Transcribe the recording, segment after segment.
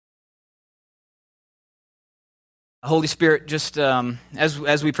Holy Spirit, just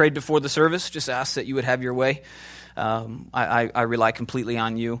as we prayed before the service, just ask that you would have your way. I rely completely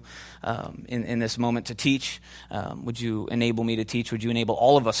on you in this moment to teach. Would you enable me to teach? Would you enable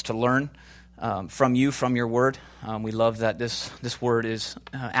all of us to learn from you, from your word? We love that this word is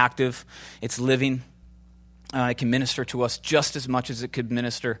active. It's living. It can minister to us just as much as it could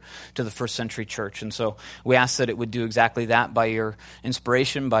minister to the first century church. And so we ask that it would do exactly that by your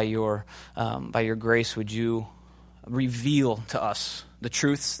inspiration, by your grace. Would you reveal to us the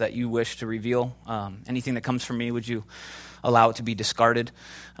truths that you wish to reveal? Anything that comes from me, would you allow it to be discarded?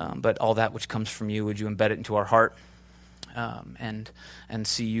 But all that which comes from you, would you embed it into our heart and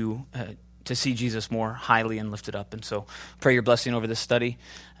see you to see Jesus more highly and lifted up? And so pray your blessing over this study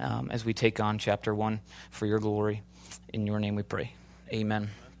as we take on chapter 1 for your glory. In your name we pray.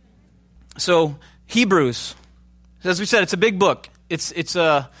 Amen. So Hebrews, as we said, it's a big book. It's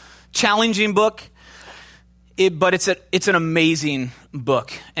a challenging book. But it's an amazing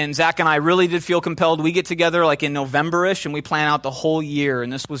book. And Zach and I really did feel compelled. We get together like in November-ish and we plan out the whole year.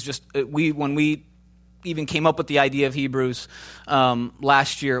 And this was just, when we even came up with the idea of Hebrews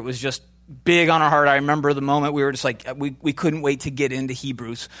last year, it was just big on our heart. I remember the moment we were just like, we couldn't wait to get into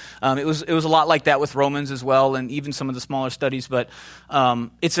Hebrews. It was a lot like that with Romans as well, and even some of the smaller studies. But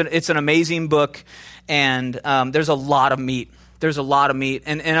it's an amazing book, and there's a lot of meat. There's a lot of meat.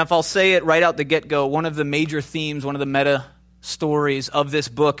 And if I'll say it right out the get-go, one of the major themes, one of the meta stories of this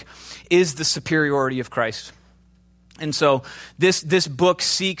book is the superiority of Christ. And so this book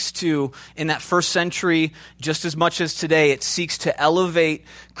seeks to, in that first century, just as much as today, it seeks to elevate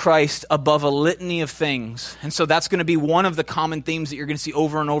Christ above a litany of things. And so that's going to be one of the common themes that you're going to see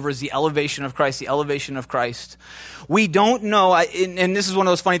over and over is the elevation of Christ, the elevation of Christ. We don't know, and this is one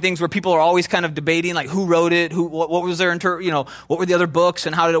of those funny things where people are always kind of debating, like who wrote it, what was their, what were the other books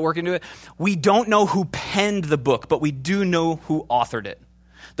and how did it work into it? We don't know who penned the book, but we do know who authored it.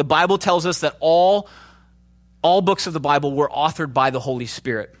 The Bible tells us that all books of the Bible were authored by the Holy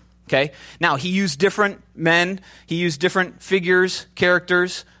Spirit, okay? Now, he used different men, he used different figures,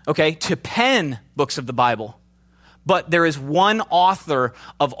 characters, okay, to pen books of the Bible. But there is one author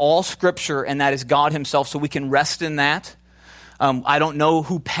of all Scripture, and that is God himself, so we can rest in that. I don't know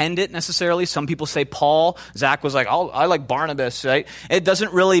who penned it necessarily. Some people say Paul. Zach was like, I like Barnabas, right? It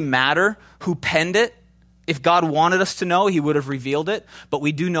doesn't really matter who penned it. If God wanted us to know, he would have revealed it, but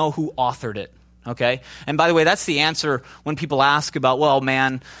we do know who authored it. Okay? And by the way, that's the answer when people ask about, well,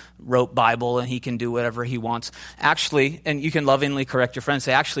 man wrote Bible and he can do whatever he wants. Actually, and you can lovingly correct your friends,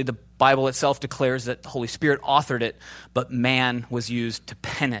 say, actually, the Bible itself declares that the Holy Spirit authored it, but man was used to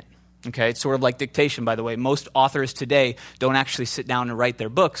pen it. Okay? It's sort of like dictation, by the way. Most authors today don't actually sit down and write their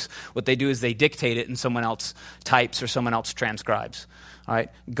books. What they do is they dictate it and someone else types or someone else transcribes. All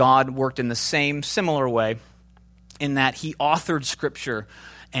right? God worked in the similar way in that he authored Scripture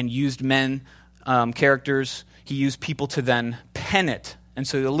and used men, characters. He used people to then pen it. And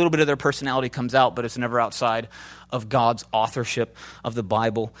so a little bit of their personality comes out, but it's never outside of God's authorship of the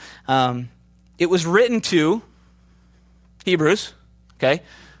Bible. It was written to Hebrews, okay?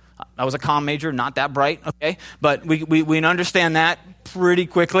 I was a comm major, not that bright, okay? But we understand that pretty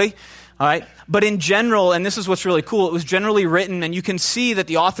quickly. All right, but in general, and this is what's really cool, it was generally written, and you can see that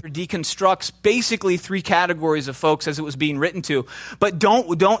the author deconstructs basically 3 categories of folks as it was being written to. But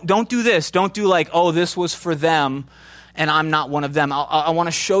don't do this. Don't do like, oh, this was for them, and I'm not one of them. I want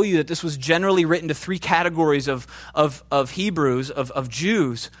to show you that this was generally written to 3 categories of Hebrews, of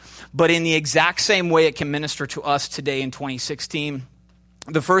Jews, but in the exact same way it can minister to us today in 2016.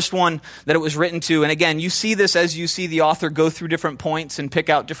 The first one that it was written to, and again, you see this as you see the author go through different points and pick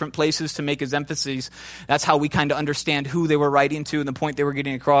out different places to make his emphases. That's how we kind of understand who they were writing to and the point they were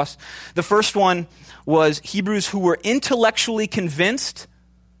getting across. The first one was Hebrews who were intellectually convinced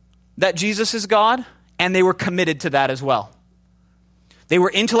that Jesus is God, and they were committed to that as well. They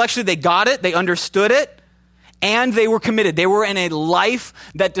were intellectually, they got it, they understood it, and they were committed. They were in a life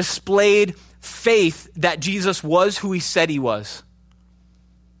that displayed faith that Jesus was who he said he was.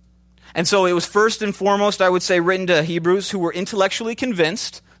 And so it was first and foremost, I would say, written to Hebrews who were intellectually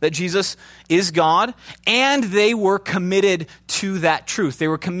convinced that Jesus is God, and they were committed to that truth. They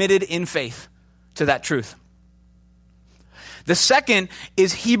were committed in faith to that truth. The second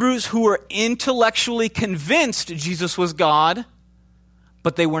is Hebrews who were intellectually convinced Jesus was God,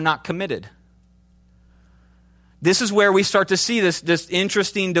 but they were not committed. This is where we start to see this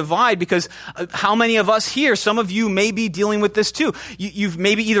interesting divide, because how many of us here, some of you may be dealing with this too. You've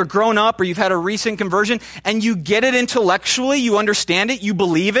maybe either grown up or you've had a recent conversion and you get it intellectually, you understand it, you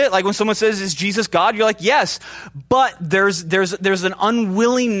believe it. Like when someone says, is Jesus God? You're like, yes. But there's an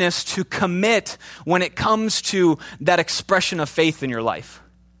unwillingness to commit when it comes to that expression of faith in your life.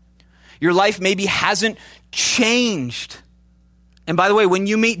 Your life maybe hasn't changed. And by the way, when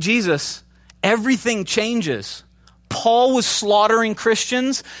you meet Jesus, everything changes. Paul was slaughtering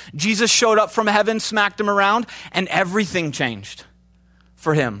Christians. Jesus showed up from heaven, smacked him around, and everything changed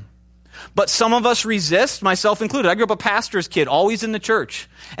for him. But some of us resist, myself included. I grew up a pastor's kid, always in the church.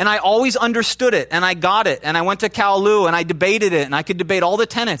 And I always understood it, and I got it. And I went to Kowloon, and I debated it, and I could debate all the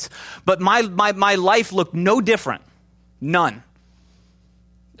tenets. But my life looked no different. None.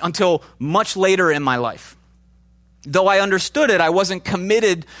 Until much later in my life. Though I understood it, I wasn't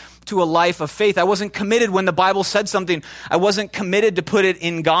committed to a life of faith. I wasn't committed when the Bible said something. I wasn't committed to put it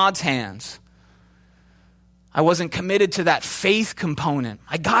in God's hands. I wasn't committed to that faith component.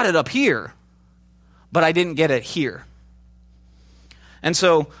 I got it up here, but I didn't get it here. And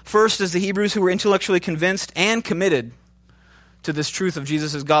so, first is the Hebrews who were intellectually convinced and committed to this truth of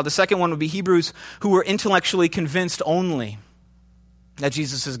Jesus as God. The second one would be Hebrews who were intellectually convinced only that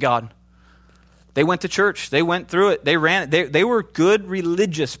Jesus is God. They went to church. They went through it. They ran it. They were good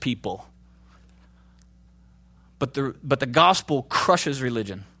religious people. But the gospel crushes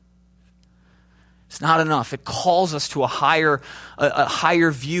religion. It's not enough. It calls us to a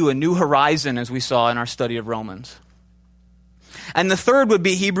higher view, a new horizon, as we saw in our study of Romans. And the third would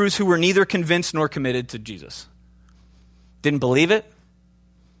be Hebrews who were neither convinced nor committed to Jesus. Didn't believe it.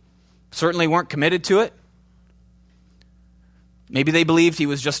 Certainly weren't committed to it. Maybe they believed he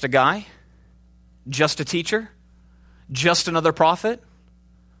was just a guy. Just a teacher? Just another prophet?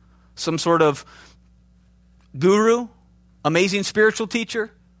 Some sort of guru? Amazing spiritual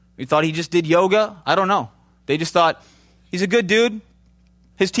teacher? We thought he just did yoga? I don't know. They just thought, he's a good dude.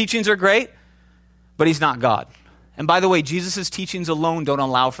 His teachings are great, but he's not God. And by the way, Jesus' teachings alone don't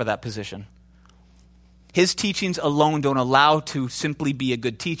allow for that position. His teachings alone don't allow to simply be a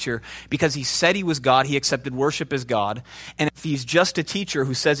good teacher, because he said he was God, he accepted worship as God, and if he's just a teacher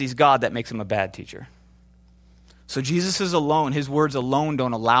who says he's God, that makes him a bad teacher. So Jesus is alone, his words alone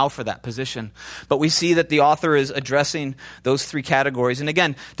don't allow for that position. But we see that the author is addressing those three categories. And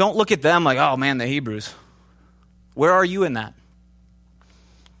again, don't look at them like, oh man, the Hebrews. Where are you in that?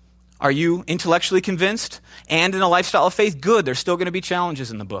 Are you intellectually convinced and in a lifestyle of faith? Good, there's still going to be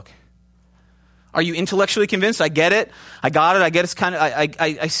challenges in the book. Are you intellectually convinced? I get it. I got it. I get it's kind of,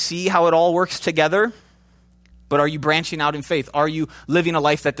 I see how it all works together. But are you branching out in faith? Are you living a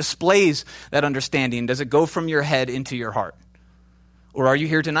life that displays that understanding? Does it go from your head into your heart? Or are you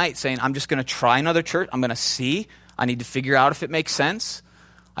here tonight saying, I'm just going to try another church. I'm going to see. I need to figure out if it makes sense.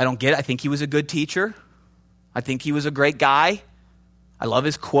 I don't get it. I think he was a good teacher. I think he was a great guy. I love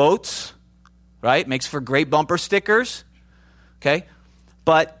his quotes, right? Makes for great bumper stickers. Okay?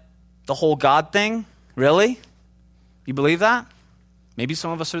 But the whole God thing, really? You believe that? Maybe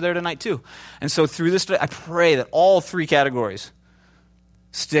some of us are there tonight too. And so through this study, I pray that all three categories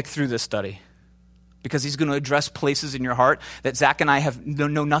stick through this study, because he's going to address places in your heart that Zach and I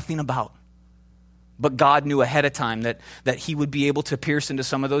know nothing about. But God knew ahead of time that he would be able to pierce into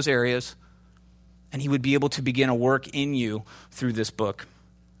some of those areas, and he would be able to begin a work in you through this book.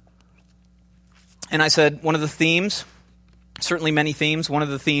 And I said one of the themes, certainly many themes, one of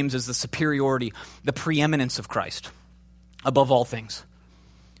the themes is the superiority, the preeminence of Christ above all things.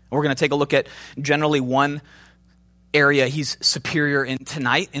 We're going to take a look at generally one area he's superior in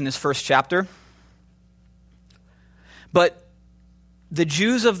tonight in this first chapter. But the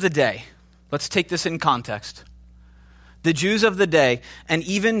Jews of the day, let's take this in context. The Jews of the day, and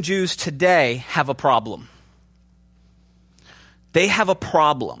even Jews today, have a problem. They have a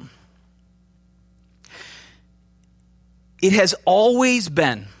problem. It has always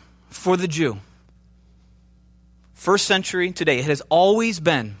been, for the Jew, first century today, it has always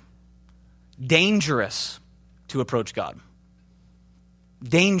been dangerous to approach God.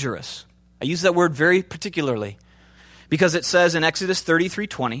 Dangerous. I use that word very particularly because it says in Exodus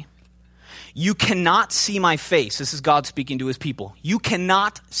 33:20, you cannot see my face. This is God speaking to his people. You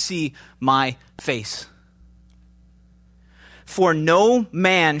cannot see my face. For no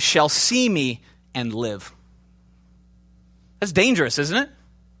man shall see me and live. That's dangerous, isn't it?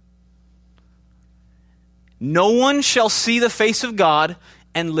 No one shall see the face of God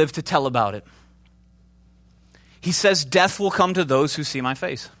and live to tell about it. He says death will come to those who see my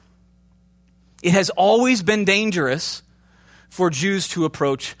face. It has always been dangerous for Jews to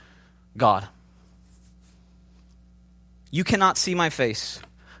approach God. You cannot see my face,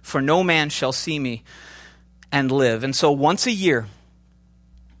 for no man shall see me and live. And so once a year,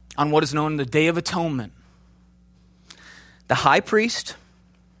 on what is known as the Day of Atonement, the high priest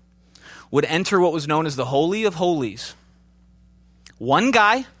would enter what was known as the Holy of Holies. One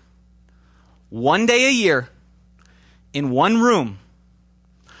guy, one day a year, in one room.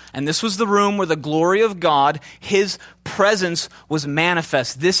 And this was the room where the glory of God, his presence was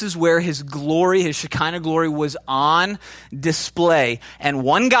manifest. This is where his glory, his Shekinah glory, was on display. And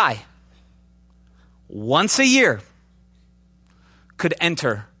one guy, once a year, could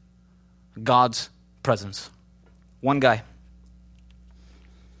enter God's presence. One guy.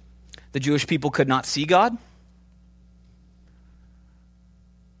 The Jewish people could not see God.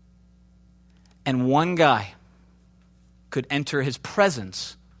 And one guy could enter his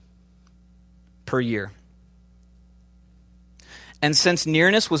presence per year. And since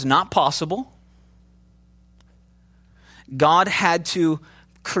nearness was not possible, God had to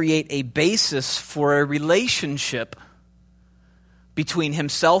create a basis for a relationship between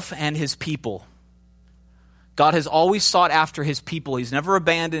himself and his people. God has always sought after his people. He's never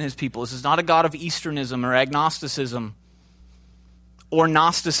abandoned his people. This is not a God of Easternism or agnosticism or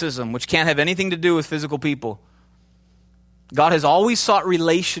Gnosticism, which can't have anything to do with physical people. God has always sought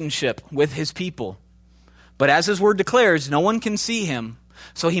relationship with his people. But as his word declares, no one can see him.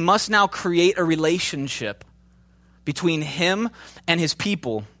 So he must now create a relationship between him and his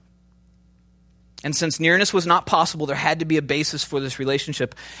people. And since nearness was not possible, there had to be a basis for this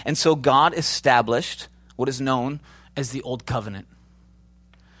relationship. And so God established what is known as the Old Covenant.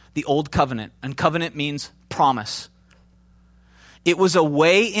 The Old Covenant. And covenant means promise. It was a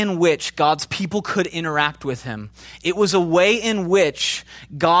way in which God's people could interact with him. It was a way in which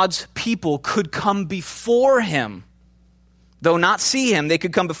God's people could come before him. Though not see him, they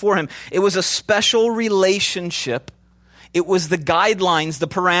could come before him. It was a special relationship. It was the guidelines, the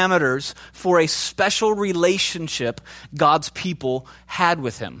parameters for a special relationship God's people had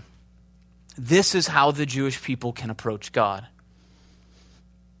with him. This is how the Jewish people can approach God.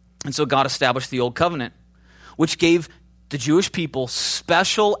 And so God established the Old Covenant, which gave the Jewish people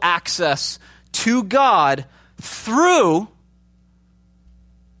special access to God through,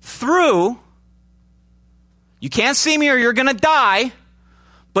 you can't see me or you're going to die,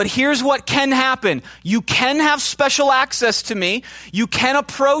 but here's what can happen. You can have special access to me. You can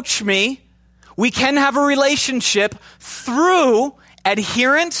approach me. We can have a relationship through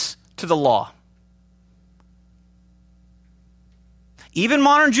adherence to the law. Even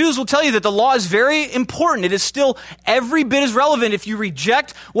modern Jews will tell you that the law is very important. It is still every bit as relevant. If you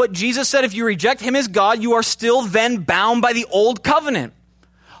reject what Jesus said, if you reject him as God, you are still then bound by the Old Covenant.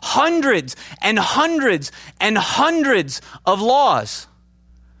 Hundreds and hundreds and hundreds of laws.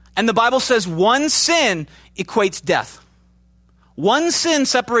 And the Bible says one sin equates death. One sin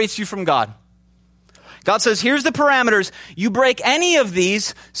separates you from God. God says, here's the parameters. You break any of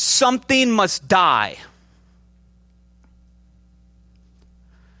these, something must die.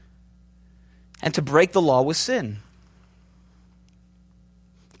 And to break the law was sin.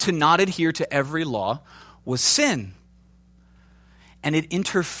 To not adhere to every law was sin. And it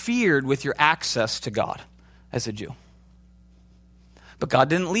interfered with your access to God as a Jew. But God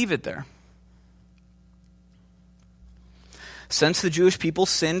didn't leave it there. Since the Jewish people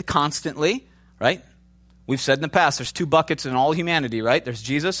sinned constantly, right? We've said in the past, there's two buckets in all humanity, right? There's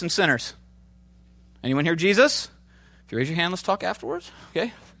Jesus and sinners. Anyone here Jesus? If you raise your hand, let's talk afterwards,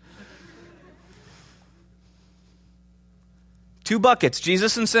 okay? Two buckets,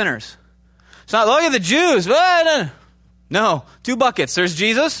 Jesus and sinners. It's not, look at the Jews. No, two buckets. There's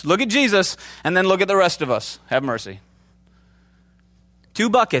Jesus, look at Jesus, and then look at the rest of us. Have mercy. Two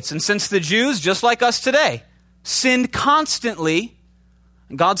buckets. And since the Jews, just like us today, sinned constantly,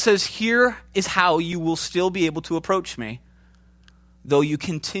 God says, here is how you will still be able to approach me, though you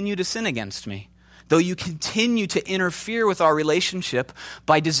continue to sin against me, though you continue to interfere with our relationship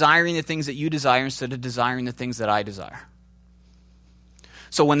by desiring the things that you desire instead of desiring the things that I desire.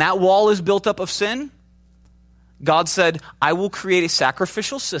 So when that wall is built up of sin, God said, I will create a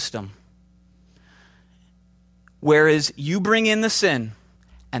sacrificial system, whereas you bring in the sin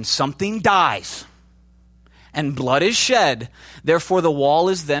and something dies and blood is shed, therefore the wall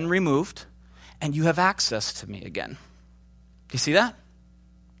is then removed and you have access to me again. Do you see that?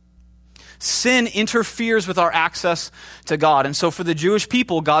 Sin interferes with our access to God. And so for the Jewish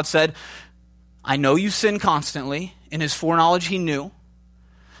people, God said, I know you sin constantly. In his foreknowledge, he knew.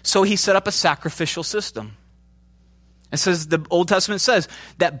 So he set up a sacrificial system. It says, the Old Testament says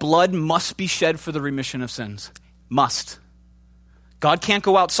that blood must be shed for the remission of sins. Must. God can't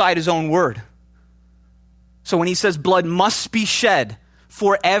go outside his own word. So when he says blood must be shed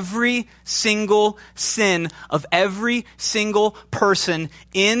for every single sin of every single person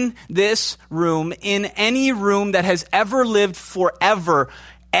in this room, in any room that has ever lived forever,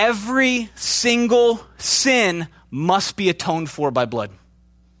 every single sin must be atoned for by blood.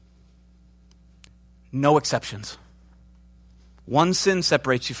 No exceptions. One sin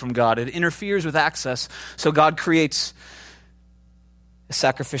separates you from God. It interferes with access. So God creates a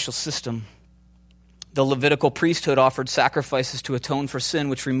sacrificial system. The Levitical priesthood offered sacrifices to atone for sin,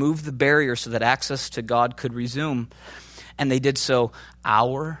 which removed the barrier so that access to God could resume. And they did so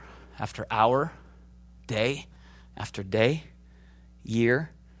hour after hour, day after day,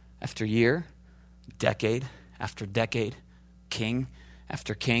 year after year, decade after decade, king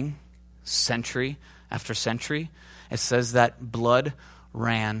after king, century after century. It says that blood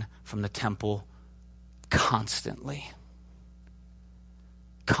ran from the temple constantly.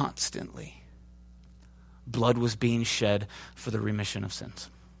 Constantly. Blood was being shed for the remission of sins.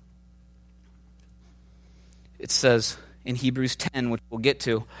 It says in Hebrews 10, which we'll get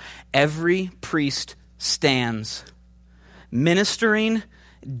to, every priest stands ministering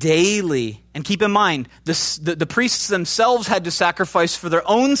daily. And keep in mind, the priests themselves had to sacrifice for their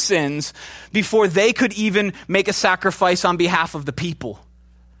own sins before they could even make a sacrifice on behalf of the people.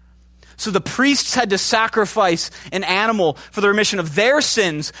 So the priests had to sacrifice an animal for the remission of their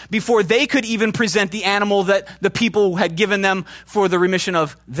sins before they could even present the animal that the people had given them for the remission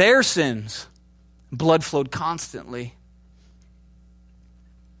of their sins. Blood flowed constantly.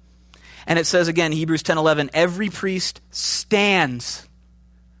 And it says again, Hebrews 10:11, every priest stands,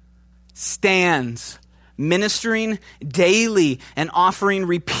 ministering daily and offering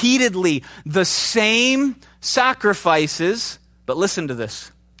repeatedly the same sacrifices. But listen to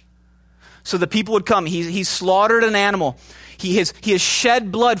this. So the people would come. He's slaughtered an animal. He has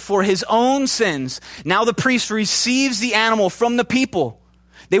shed blood for his own sins. Now the priest receives the animal from the people.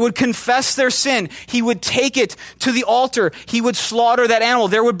 They would confess their sin. He would take it to the altar. He would slaughter that animal.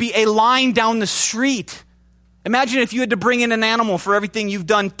 There would be a line down the street. Imagine if you had to bring in an animal for everything you've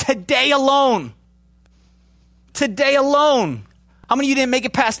done today alone. Today alone. How many of you didn't make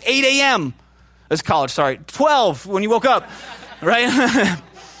it past 8 a.m.? That's college, sorry. 12 when you woke up, right?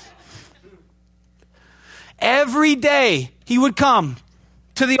 Every day he would come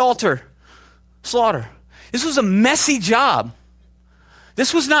to the altar, slaughter. This was a messy job.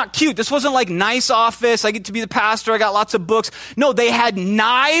 This was not cute. This wasn't like nice office. I get to be the pastor. I got lots of books. No, they had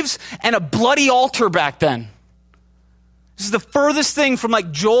knives and a bloody altar back then. This is the furthest thing from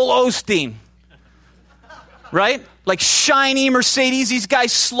like Joel Osteen, right? Like shiny Mercedes. These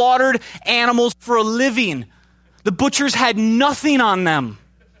guys slaughtered animals for a living. The butchers had nothing on them.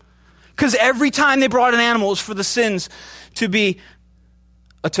 Because every time they brought an animal, it was for the sins to be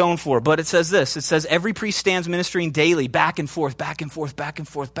atoned for. But it says this. It says every priest stands ministering daily, back and forth, back and forth, back and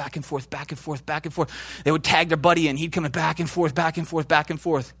forth, back and forth, back and forth, back and forth. They would tag their buddy in. He'd come back and forth, back and forth, back and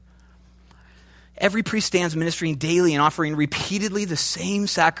forth. Every priest stands ministering daily and offering repeatedly the same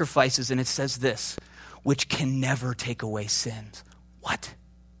sacrifices. And it says this, which can never take away sins. What?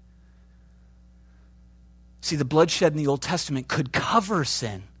 See, the bloodshed in the Old Testament could cover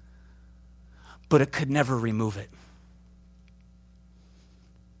sin, but it could never remove it.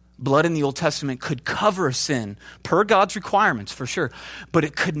 Blood in the Old Testament could cover sin per God's requirements, for sure, but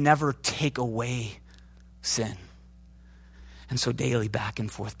it could never take away sin. And so daily, back and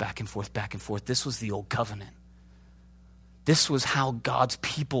forth, back and forth, back and forth. This was the Old Covenant. This was how God's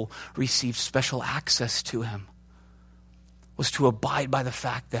people received special access to him, was to abide by the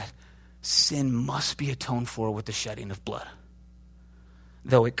fact that sin must be atoned for with the shedding of blood,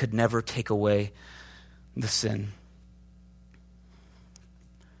 though it could never take away the sin.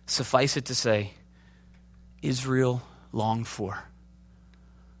 Suffice it to say, Israel longed for,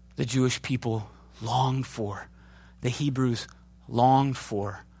 the Jewish people longed for, the Hebrews longed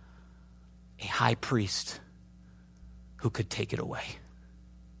for a high priest who could take it away.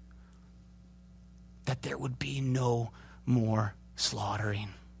 That there would be no more slaughtering.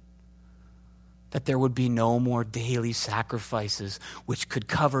 That there would be no more daily sacrifices which could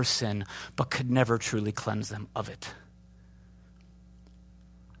cover sin but could never truly cleanse them of it.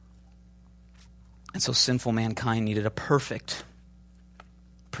 And so sinful mankind needed a perfect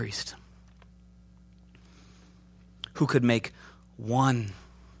priest who could make one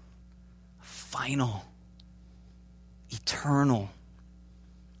final, eternal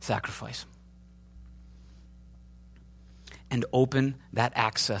sacrifice and open that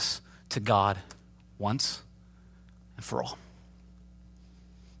access to God once and for all.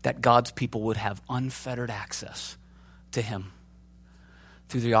 That God's people would have unfettered access to him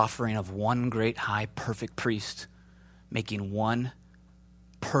through the offering of one great high perfect priest, making one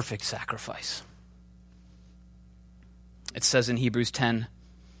perfect sacrifice. It says in Hebrews 10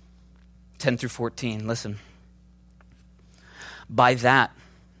 through 14, listen. By that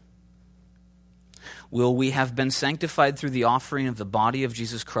will we have been sanctified through the offering of the body of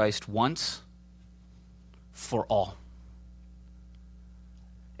Jesus Christ once for all.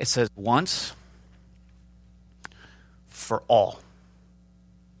 It says once for all.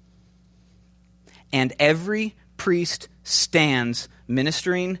 And every priest stands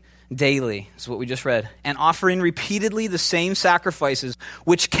ministering daily, is what we just read, and offering repeatedly the same sacrifices,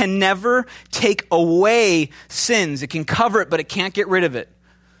 which can never take away sins. It can cover it, but it can't get rid of it.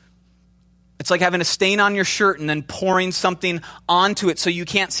 It's like having a stain on your shirt and then pouring something onto it so you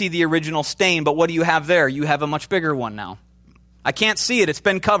can't see the original stain. But what do you have there? You have a much bigger one now. I can't see it. It's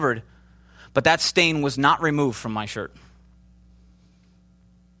been covered. But that stain was not removed from my shirt.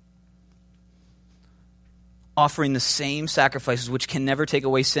 Offering the same sacrifices which can never take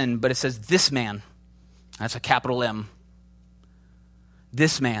away sin. But it says this man, that's a capital M,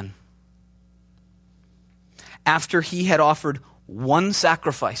 this man, after he had offered one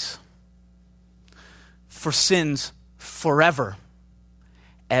sacrifice for sins forever,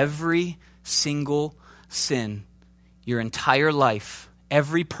 every single sin, your entire life,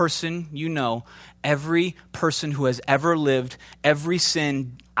 every person you know, every person who has ever lived, every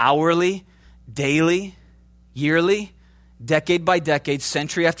sin hourly, daily, yearly, decade by decade,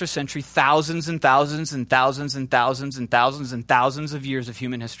 century after century, thousands and thousands and thousands and thousands and thousands and thousands of years of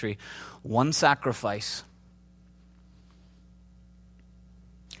human history. One sacrifice.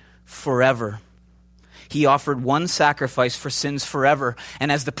 Forever. He offered one sacrifice for sins forever.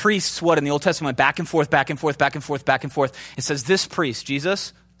 And as the priests, what in the Old Testament, went back and forth, back and forth, back and forth, back and forth, it says this priest,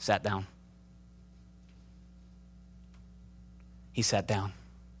 Jesus, sat down. He sat down.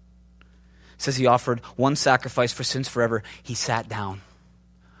 It says he offered one sacrifice for sins forever. He sat down.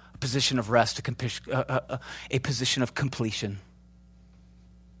 A position of rest, a position of completion.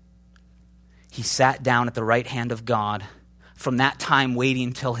 He sat down at the right hand of God, from that time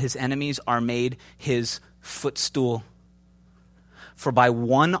waiting till his enemies are made his footstool. For by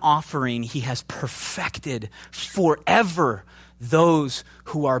one offering he has perfected forever those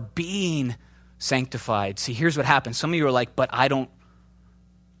who are being sanctified. See, here's what happens. Some of you are like, but I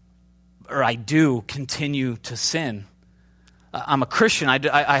do continue to sin. I'm a Christian.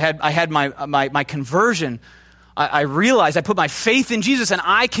 I had my conversion. I realized I put my faith in Jesus and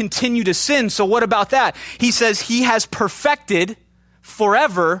I continue to sin. So what about that? He says he has perfected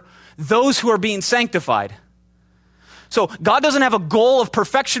forever those who are being sanctified. So God doesn't have a goal of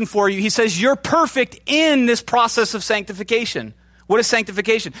perfection for you. He says you're perfect in this process of sanctification. What is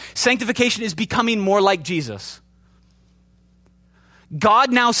sanctification? Sanctification is becoming more like Jesus.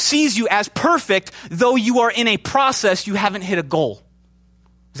 God now sees you as perfect, though you are in a process, you haven't hit a goal.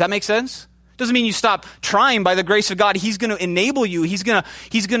 Does that make sense? Doesn't mean you stop trying. By the grace of God, he's going to enable you. He's going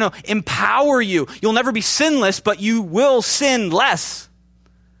to empower you. You'll never be sinless, but you will sin less.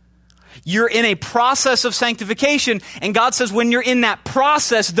 You're in a process of sanctification, and God says when you're in that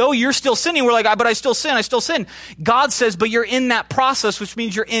process, though you're still sinning, we're like, but I still sin. God says, but you're in that process, which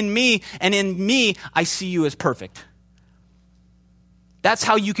means you're in me, and in me, I see you as perfect. That's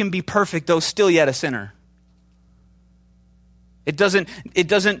how you can be perfect, though still yet a sinner. It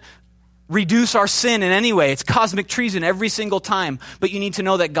doesn't reduce our sin in any way. It's cosmic treason every single time. But you need to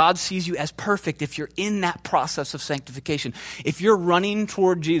know that God sees you as perfect if you're in that process of sanctification. If you're running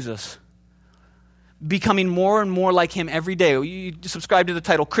toward Jesus, becoming more and more like him every day. You subscribe to the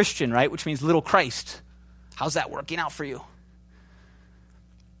title Christian, right? Which means little Christ. How's that working out for you?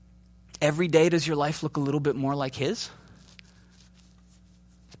 Every day, does your life look a little bit more like his?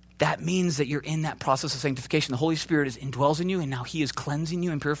 That means that you're in that process of sanctification. The Holy Spirit indwells in you, and now he is cleansing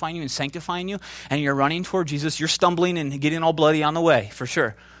you and purifying you and sanctifying you, and you're running toward Jesus. You're stumbling and getting all bloody on the way, for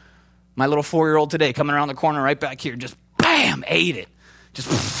sure. My little 4-year-old today, coming around the corner right back here, just bam, ate it.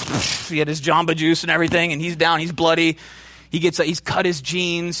 Just, he had his Jamba Juice and everything, and he's down, he's bloody. He's cut his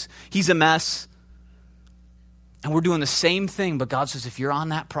jeans. He's a mess. And we're doing the same thing, but God says, if you're on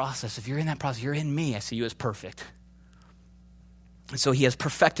that process, if you're in that process, you're in me. I see you as perfect. And so he has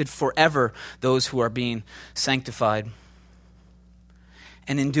perfected forever those who are being sanctified.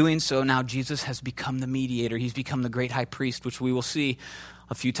 And in doing so, now Jesus has become the mediator. He's become the great high priest, which we will see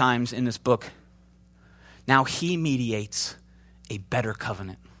a few times in this book. Now he mediates a better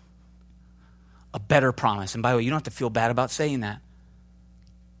covenant, a better promise. And by the way, you don't have to feel bad about saying that.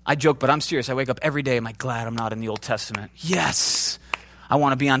 I joke, but I'm serious. I wake up every day. I'm like, glad I'm not in the Old Testament. Yes, I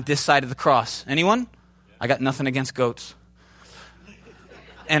want to be on this side of the cross. Anyone? I got nothing against goats.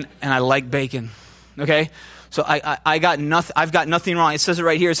 and I like bacon, okay? So I've got nothing wrong. It says it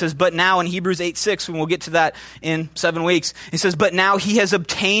right here. It says, but now in Hebrews 8:6, and we'll get to that in 7 weeks. It says, but now he has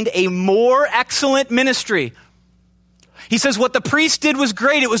obtained a more excellent ministry. He says what the priest did was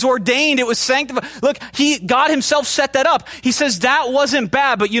great. It was ordained. It was sanctified. Look, God himself set that up. He says that wasn't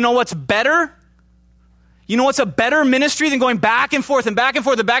bad, but you know what's better? You know what's a better ministry than going back and forth and back and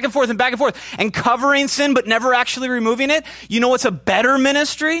forth and back and forth and back and forth and covering sin but never actually removing it? You know what's a better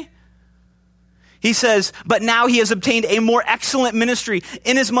ministry? He says, but now he has obtained a more excellent ministry,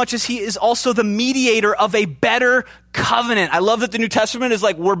 inasmuch as he is also the mediator of a better covenant. I love that the New Testament is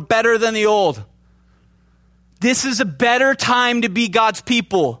like, we're better than the old. This is a better time to be God's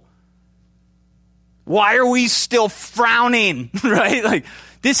people. Why are we still frowning, right? Like,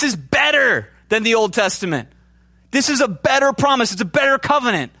 this is better than the Old Testament. This is a better promise. It's a better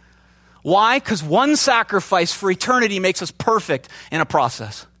covenant. Why? Because one sacrifice for eternity makes us perfect in a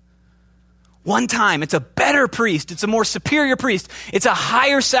process. One time. It's a better priest. It's a more superior priest. It's a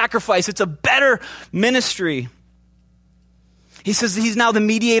higher sacrifice. It's a better ministry. He says that he's now the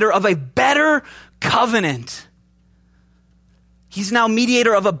mediator of a better covenant. He's now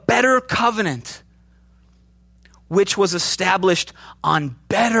mediator of a better covenant, which was established on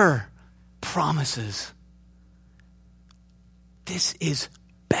better promises. This is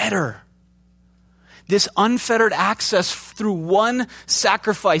better. This unfettered access through one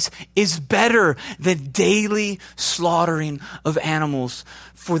sacrifice is better than daily slaughtering of animals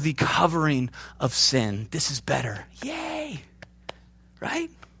for the covering of sin. This is better. Yay. Right?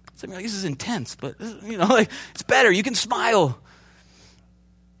 So, like, this is intense, but like, it's better. You can smile.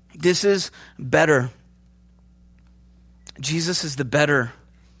 This is better. Jesus is the better,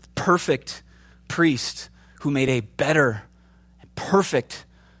 perfect priest who made a better, perfect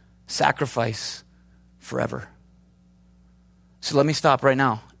sacrifice forever. So let me stop right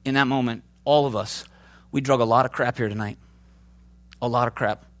now. In that moment, all of us, we drug a lot of crap here tonight. A lot of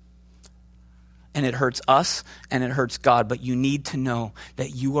crap. And it hurts us and it hurts God, but you need to know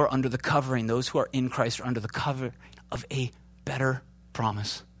that you are under the covering. Those who are in Christ are under the covering of a better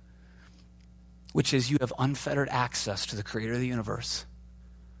promise, which is you have unfettered access to the creator of the universe.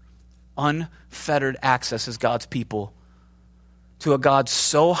 Unfettered access as God's people to a God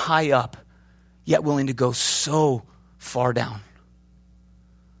so high up, yet willing to go so far down.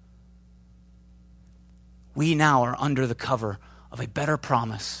 We now are under the cover of a better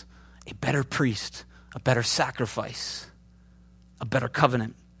promise, a better priest, a better sacrifice, a better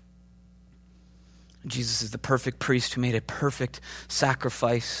covenant. Jesus is the perfect priest who made a perfect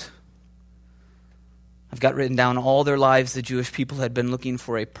sacrifice. I've got written down all their lives the Jewish people had been looking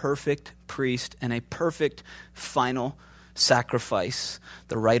for a perfect priest and a perfect final sacrifice.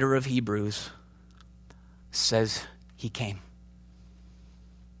 The writer of Hebrews says he came.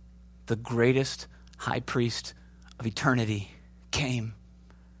 The greatest high priest of eternity came.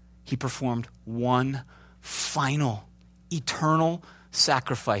 He performed one final, eternal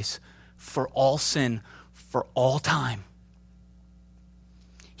sacrifice for all sin, for all time.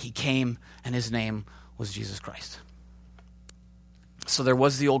 He came, and his name was Jesus Christ. So there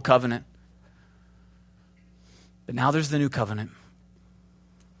was the old covenant, but now there's the new covenant.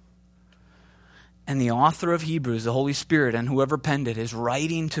 And the author of Hebrews, the Holy Spirit, and whoever penned it, is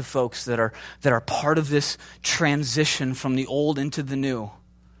writing to folks that are part of this transition from the old into the new.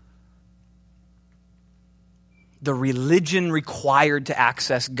 The religion required to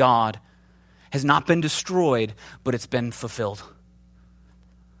access God has not been destroyed, but it's been fulfilled.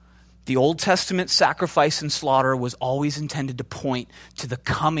 The Old Testament sacrifice and slaughter was always intended to point to the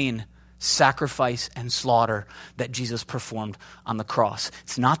coming sacrifice and slaughter that Jesus performed on the cross.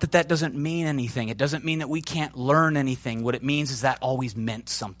 It's not that that doesn't mean anything. It doesn't mean that we can't learn anything. What it means is that always meant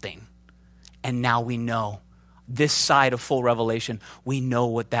something. And now we know. This side of full revelation, we know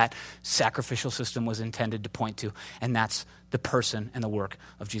what that sacrificial system was intended to point to, and that's the person and the work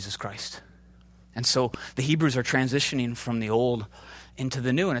of Jesus Christ. And so the Hebrews are transitioning from the old into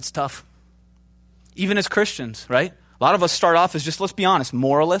the new, and it's tough. Even as Christians, right? A lot of us start off as just, let's be honest,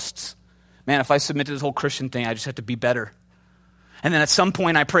 moralists. Man, if I submit to this whole Christian thing, I just have to be better. And then at some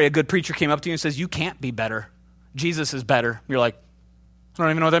point, I pray a good preacher came up to you and says, you can't be better. Jesus is better. You're like, I don't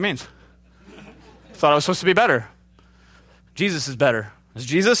even know what that means. Thought I was supposed to be better. Jesus is better. It's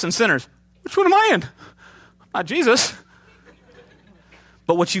Jesus and sinners. Which one am I in? Not Jesus.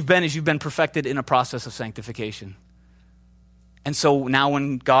 But what you've been is you've been perfected in a process of sanctification. And so now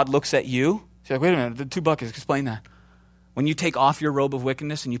when God looks at you, he's like, wait a minute, the two buckets, explain that. When you take off your robe of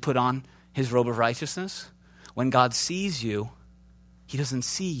wickedness and you put on his robe of righteousness, when God sees you, he doesn't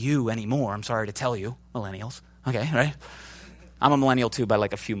see you anymore. I'm sorry to tell you, millennials. Okay, right? I'm a millennial too by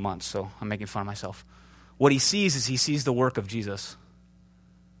like a few months, so I'm making fun of myself. What he sees is he sees the work of Jesus.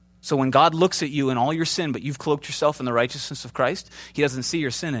 So when God looks at you and all your sin, but you've cloaked yourself in the righteousness of Christ, he doesn't see your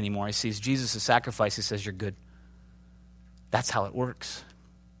sin anymore. He sees Jesus' sacrifice. He says, you're good. That's how it works.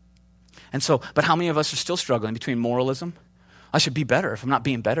 And so, but how many of us are still struggling between moralism? I should be better. If I'm not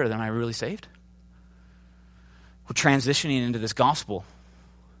being better, then am I really saved? We're transitioning into this gospel,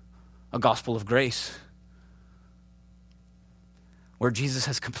 a gospel of grace, where Jesus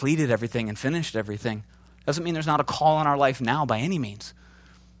has completed everything and finished everything. Doesn't mean there's not a call in our life now by any means.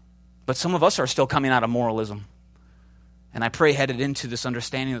 But some of us are still coming out of moralism. And I pray headed into this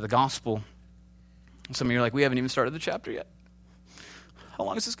understanding of the gospel. And some of you are like, we haven't even started the chapter yet. How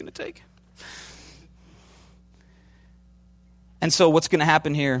long is this going to take? And so what's going to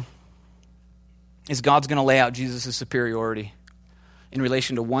happen here is God's going to lay out Jesus' superiority in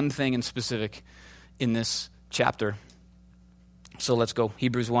relation to one thing in specific in this chapter. So let's go.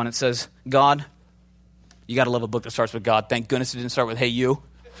 Hebrews 1, it says, God, you got to love a book that starts with God. Thank goodness it didn't start with, hey, you.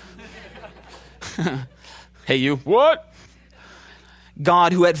 Hey, you. What?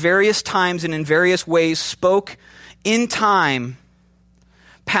 God, who at various times and in various ways spoke in time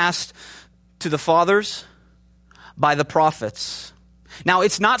past to the fathers by the prophets. Now,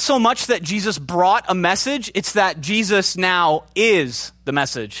 it's not so much that Jesus brought a message, it's that Jesus now is the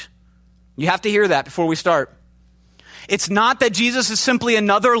message. You have to hear that before we start. It's not that Jesus is simply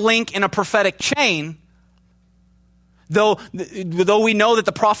another link in a prophetic chain, though we know that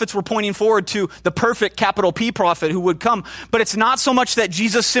the prophets were pointing forward to the perfect capital P prophet who would come. But it's not so much that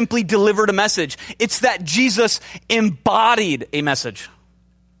Jesus simply delivered a message. It's that Jesus embodied a message.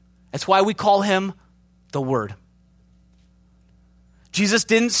 That's why we call him the Word. Jesus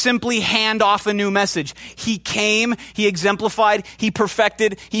didn't simply hand off a new message. He came, he exemplified, he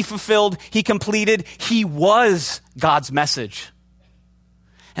perfected, he fulfilled, he completed. He was God's message.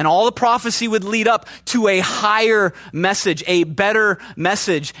 And all the prophecy would lead up to a higher message, a better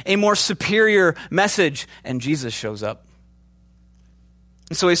message, a more superior message. And Jesus shows up.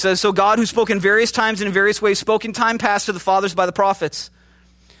 And so he says, so God, who spoke in various times and in various ways, spoke in time past to the fathers by the prophets,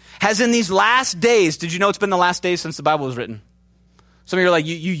 has in these last days, did you know it's been the last days since the Bible was written? Some of you are like,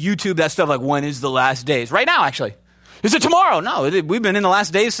 you YouTube that stuff like, when is the last days? Right now, actually. Is it tomorrow? No, we've been in the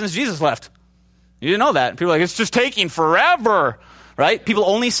last days since Jesus left. You didn't know that. People are like, it's just taking forever, right? People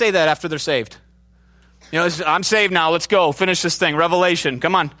only say that after they're saved. You know, I'm saved now, let's go, finish this thing, Revelation,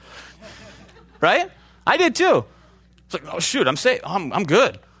 come on. Right? I did too. It's like, oh shoot, I'm saved, I'm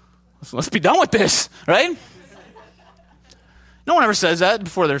good. Let's be done with this, right? No one ever says that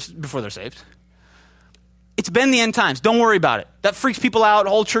before they're saved. It's been the end times. Don't worry about it. That freaks people out.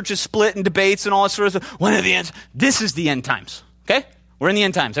 Whole churches split and debates and all that sort of stuff. When are the ends? This is the end times. Okay? We're in the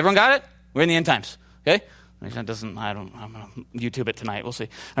end times. Everyone got it? We're in the end times. Okay? That doesn't, I'm going to YouTube it tonight. We'll see.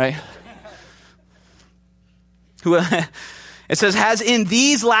 All right? It says, has in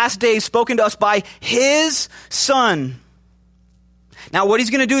these last days spoken to us by his Son. Now, what he's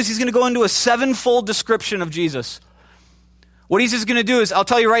going to do is he's going to go into a sevenfold description of Jesus. What he's just going to do is, I'll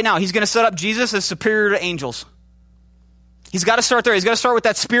tell you right now, he's going to set up Jesus as superior to angels. He's got to start there. He's got to start with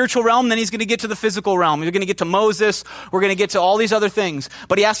that spiritual realm, then he's going to get to the physical realm. We're going to get to Moses. We're going to get to all these other things.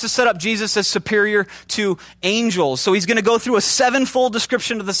 But he has to set up Jesus as superior to angels. So he's going to go through a sevenfold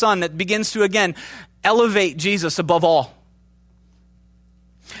description of the Son that begins to, again, elevate Jesus above all.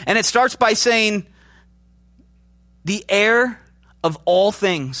 And it starts by saying, the heir of all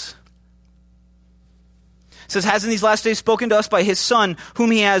things. It says, has in these last days spoken to us by his Son,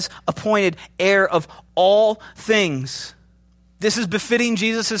 whom he has appointed heir of all things. This is befitting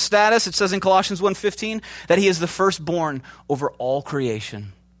Jesus' status. It says in Colossians 1:15 that he is the firstborn over all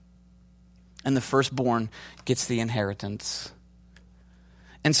creation. And the firstborn gets the inheritance.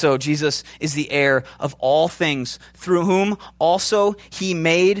 And so Jesus is the heir of all things, through whom also he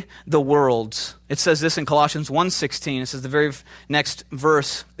made the worlds. It says this in Colossians 1:16. It says the very next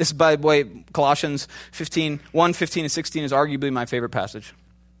verse. This is, by the way, Colossians 1:15 and 16 is arguably my favorite passage.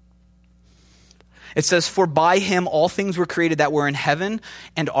 It says, for by him all things were created that were in heaven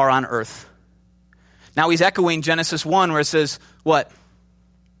and are on earth. Now he's echoing Genesis 1 where it says, what?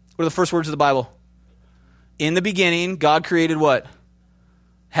 What are the first words of the Bible? In the beginning, God created what?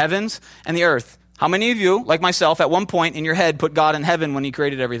 Heavens and the earth. How many of you, like myself, at one point in your head put God in heaven when he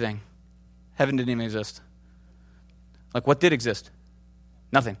created everything? Heaven didn't even exist. Like, what did exist?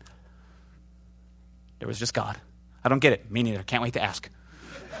 Nothing. There was just God. I don't get it. Me neither. Can't wait to ask.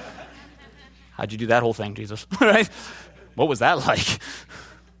 How'd you do that whole thing, Jesus? Right? What was that like?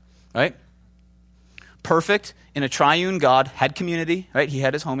 Right? Perfect in a triune God, had community, right? He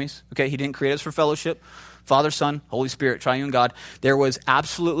had his homies. Okay, he didn't create us for fellowship Father, Son, Holy Spirit, triune God, there was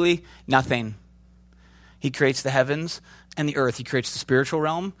absolutely nothing. He creates the heavens and the earth. He creates the spiritual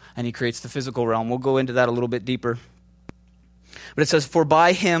realm and he creates the physical realm. We'll go into that a little bit deeper. But it says, for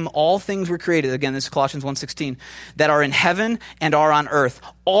by him all things were created. Again, this is Colossians 1:16, that are in heaven and are on earth.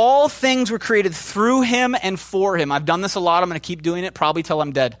 All things were created through him and for him. I've done this a lot. I'm going to keep doing it probably till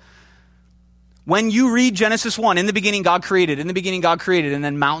I'm dead. When you read Genesis 1, in the beginning God created, in the beginning God created, and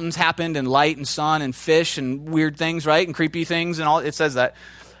then mountains happened and light and sun and fish and weird things, right? And creepy things and all, it says that.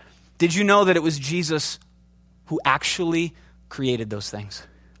 Did you know that it was Jesus who actually created those things?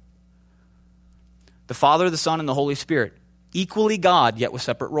 The Father, the Son, and the Holy Spirit. Equally God, yet with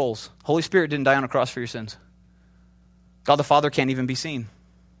separate roles. Holy Spirit didn't die on a cross for your sins. God the Father can't even be seen.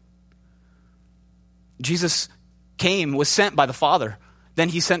 Jesus came, was sent by the Father. Then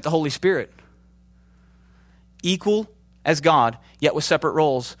he sent the Holy Spirit. Equal as God, yet with separate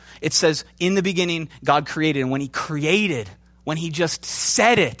roles. It says, in the beginning, God created. And when he created, when he just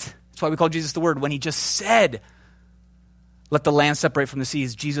said it, that's why we call Jesus the Word, when he just said, let the land separate from the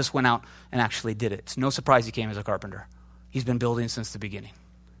seas, Jesus went out and actually did it. It's no surprise he came as a carpenter. He's been building since the beginning.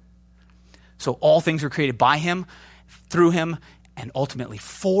 So all things were created by him, through him, and ultimately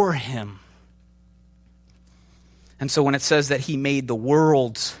for him. And so when it says that he made the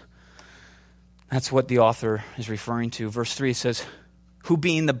worlds, that's what the author is referring to. Verse 3 says, who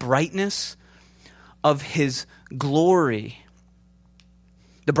being the brightness of his glory.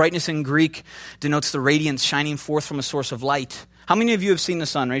 The brightness in Greek denotes the radiance shining forth from a source of light. How many of you have seen the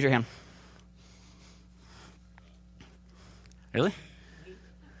sun? Raise your hand. Really?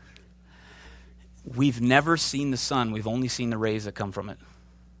 We've never seen the sun. We've only seen the rays that come from it.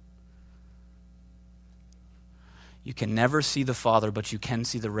 You can never see the Father, but you can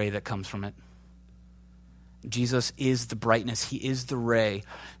see the ray that comes from it. Jesus is the brightness. He is the ray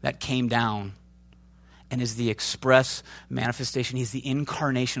that came down and is the express manifestation. He's the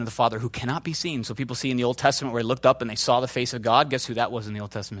incarnation of the Father who cannot be seen. So people see in the Old Testament where he looked up and they saw the face of God. Guess who that was in the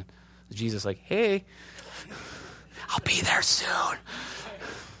Old Testament? Jesus like, hey, I'll be there soon.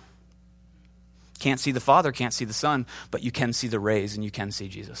 Can't see the Father, can't see the Son, but you can see the rays and you can see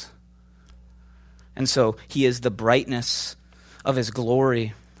Jesus. And so he is the brightness of his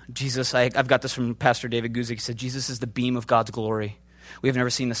glory. Jesus, I've got this from Pastor David Guzik. He said, Jesus is the beam of God's glory. We have never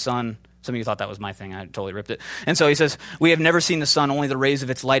seen the sun. Some of you thought that was my thing. I totally ripped it. And so he says, we have never seen the sun, only the rays of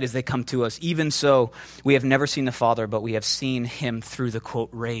its light as they come to us. Even so, we have never seen the Father, but we have seen him through the, quote,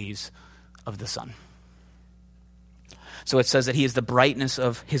 rays of the sun. So it says that he is the brightness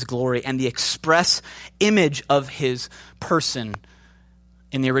of his glory and the express image of his person.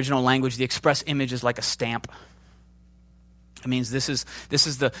 In the original language, the express image is like a stamp. It means this is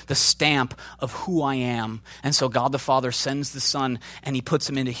the stamp of who I am. And so God the Father sends the Son and he puts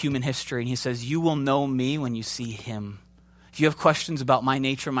him into human history and he says, you will know me when you see him. If you have questions about my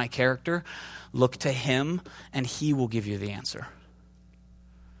nature, my character, look to him and he will give you the answer.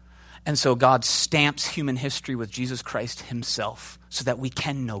 And so God stamps human history with Jesus Christ himself so that we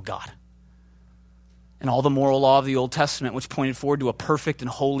can know God. And all the moral law of the Old Testament, which pointed forward to a perfect and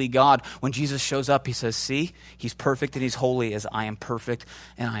holy God, when Jesus shows up, he says, see, he's perfect and he's holy as I am perfect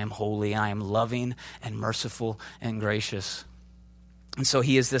and I am holy and I am loving and merciful and gracious. And so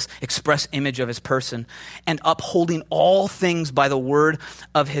he is this express image of his person and upholding all things by the word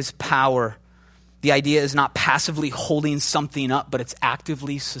of his power. The idea is not passively holding something up, but it's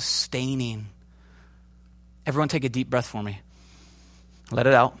actively sustaining. Everyone take a deep breath for me. Let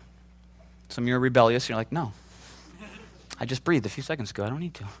it out. Some of you are rebellious. You're like, no. I just breathed a few seconds ago. I don't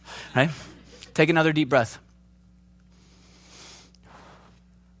need to. Right? Take another deep breath.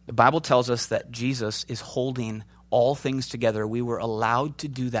 The Bible tells us that Jesus is holding all things together. We were allowed to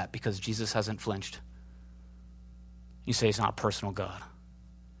do that because Jesus hasn't flinched. You say it's not a personal God.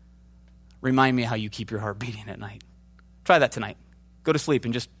 Remind me how you keep your heart beating at night. Try that tonight. Go to sleep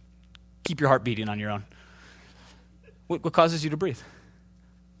and just keep your heart beating on your own. What causes you to breathe?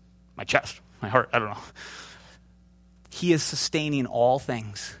 My chest, my heart, I don't know. He is sustaining all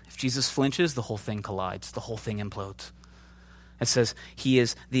things. If Jesus flinches, the whole thing collides. The whole thing implodes. It says he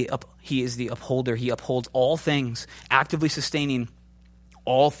is the upholder. He upholds all things, actively sustaining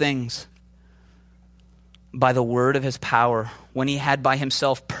all things by the word of his power, when he had by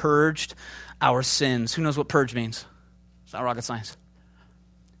himself purged our sins. Who knows what purge means? It's not rocket science.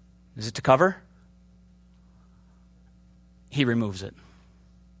 Is it to cover? He removes it.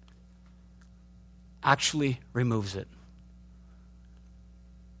 Actually removes it.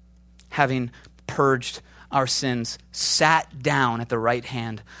 Having purged our sins, sat down at the right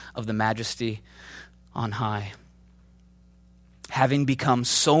hand of the majesty on high. Having become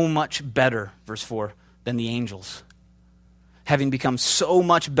so much better, verse 4, than the angels, having become so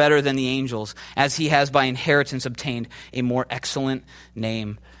much better than the angels, as he has by inheritance obtained a more excellent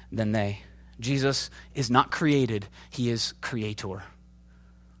name than they. Jesus is not created, he is creator.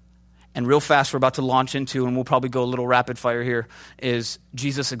 And real fast, we're about to launch into, and we'll probably go a little rapid fire here, is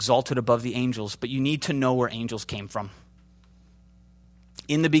Jesus exalted above the angels. But you need to know where angels came from.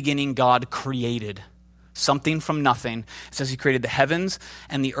 In the beginning, God created something from nothing. It says he created the heavens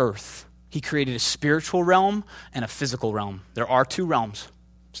and the earth. He created a spiritual realm and a physical realm. There are two realms.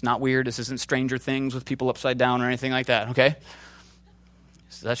 It's not weird. This isn't Stranger Things with people upside down or anything like that, okay?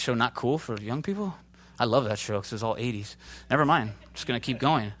 Is that show not cool for young people? I love that show because it's all 80s. Never mind. I'm just going to keep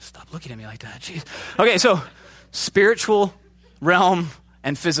going. Stop looking at me like that. Jeez. Okay, so spiritual realm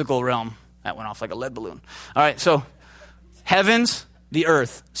and physical realm. That went off like a lead balloon. All right, so heavens, the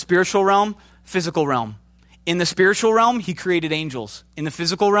earth, spiritual realm, physical realm. In the spiritual realm, he created angels. In the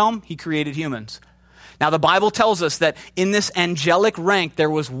physical realm, he created humans. Now, the Bible tells us that in this angelic rank, there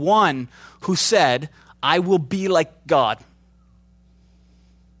was one who said, I will be like God.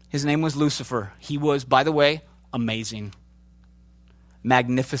 His name was Lucifer. He was, by the way, amazing,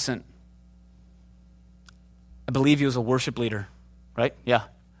 magnificent. I believe he was a worship leader, right? Yeah,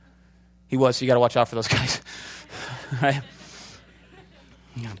 he was. So you got to watch out for those guys, right?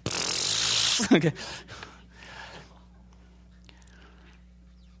 Okay.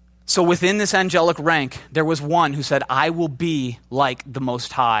 So within this angelic rank, there was one who said, I will be like the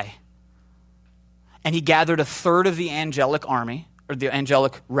Most High. And he gathered a third of the angelic army, or the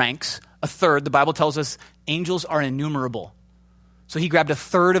angelic ranks, a third. The Bible tells us angels are innumerable. So he grabbed a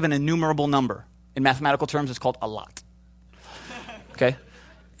third of an innumerable number. In mathematical terms, it's called a lot. Okay?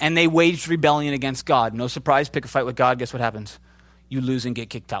 And they waged rebellion against God. No surprise, pick a fight with God, guess what happens? You lose and get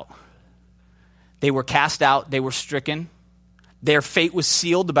kicked out. They were cast out, they were stricken. Their fate was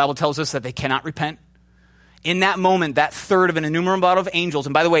sealed. The Bible tells us that they cannot repent. In that moment, that third of an innumerable amount of angels,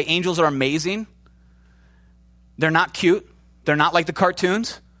 and by the way, angels are amazing. They're not cute. They're not like the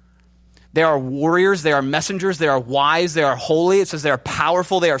cartoons. They are warriors. They are messengers. They are wise. They are holy. It says they are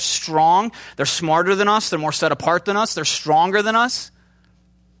powerful. They are strong. They're smarter than us. They're more set apart than us. They're stronger than us.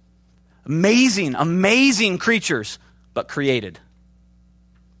 Amazing, amazing creatures, but created.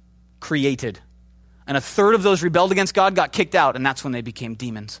 Created. And a third of those rebelled against God got kicked out, and that's when they became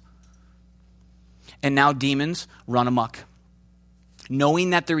demons. And now demons run amok. Knowing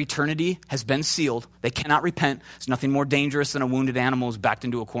that their eternity has been sealed, they cannot repent. It's nothing more dangerous than a wounded animal who's backed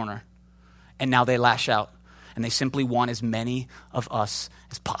into a corner. And now they lash out, and they simply want as many of us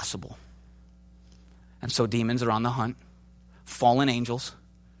as possible. And so demons are on the hunt, fallen angels.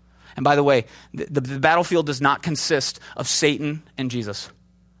 And by the way, the battlefield does not consist of Satan and Jesus. I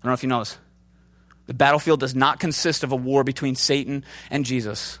don't know if you know this. The battlefield does not consist of a war between Satan and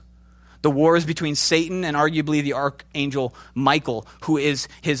Jesus. The war is between Satan and arguably the archangel Michael, who is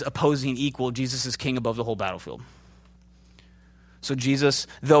his opposing equal. Jesus is king above the whole battlefield. So Jesus,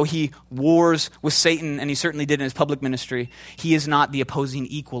 though he wars with Satan, and he certainly did in his public ministry, he is not the opposing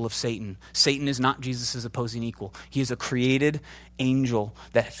equal of Satan. Satan is not Jesus' opposing equal. He is a created angel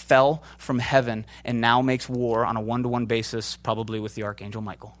that fell from heaven and now makes war on a one-to-one basis, probably with the archangel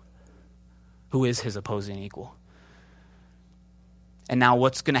Michael, who is his opposing equal. And now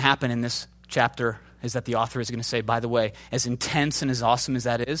what's going to happen in this chapter is that the author is going to say, by the way, as intense and as awesome as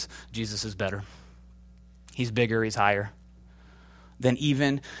that is, Jesus is better. He's bigger, he's higher than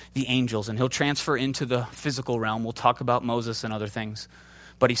even the angels. And he'll transfer into the physical realm. We'll talk about Moses and other things.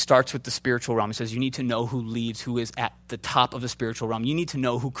 But he starts with the spiritual realm. He says, you need to know who leads, who is at the top of the spiritual realm. You need to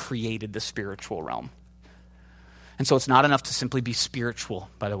know who created the spiritual realm. And so it's not enough to simply be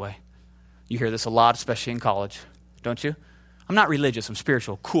spiritual, by the way. You hear this a lot, especially in college, don't you? I'm not religious, I'm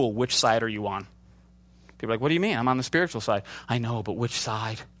spiritual. Cool, which side are you on? People are like, what do you mean? I'm on the spiritual side. I know, but which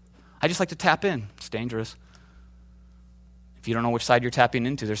side? I just like to tap in. It's dangerous. If you don't know which side you're tapping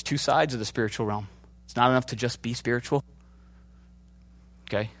into, there's two sides of the spiritual realm. It's not enough to just be spiritual.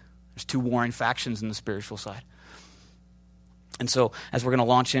 Okay? There's two warring factions in the spiritual side. And so, as we're going to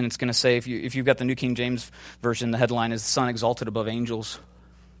launch in, it's going to say, if you've got the New King James Version, the headline is, the Son exalted above angels.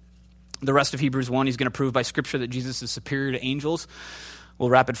 The rest of Hebrews 1, he's going to prove by Scripture that Jesus is superior to angels. We'll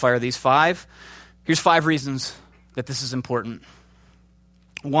rapid fire these 5. Here's 5 reasons that this is important.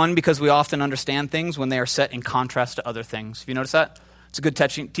 1, because we often understand things when they are set in contrast to other things. Have you noticed that? It's a good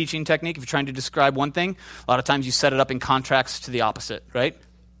teaching technique. If you're trying to describe one thing, a lot of times you set it up in contrast to the opposite, right?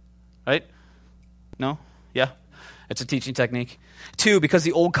 Right? No? Yeah? It's a teaching technique. 2, because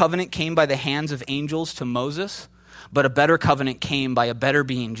the old covenant came by the hands of angels to Moses, but a better covenant came by a better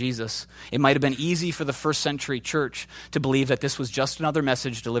being, Jesus. It might have been easy for the first century church to believe that this was just another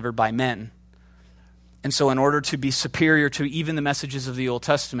message delivered by men. And so in order to be superior to even the messages of the Old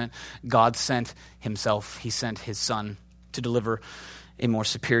Testament, God sent himself. He sent his son to deliver a more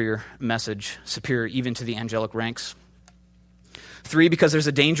superior message, superior even to the angelic ranks. 3, because there was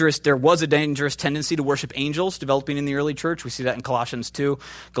a dangerous tendency to worship angels developing in the early church. We see that in Colossians 2,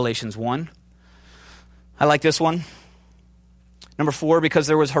 Galatians 1. I like this one. Number 4, because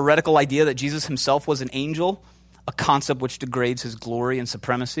there was heretical idea that Jesus himself was an angel, a concept which degrades his glory and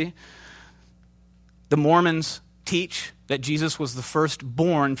supremacy. The Mormons teach that Jesus was the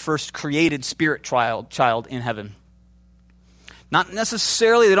firstborn, first created spirit child in heaven. Not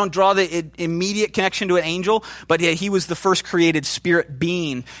necessarily, they don't draw the immediate connection to an angel, but he was the first created spirit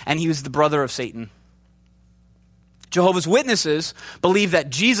being, and he was the brother of Satan. Jehovah's Witnesses believe that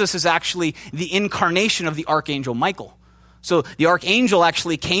Jesus is actually the incarnation of the archangel Michael. So the archangel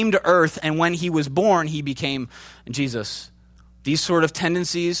actually came to earth, and when he was born, he became Jesus. These sort of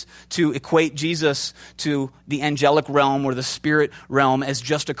tendencies to equate Jesus to the angelic realm or the spirit realm as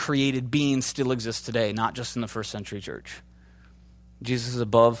just a created being still exists today, not just in the first century church. Jesus is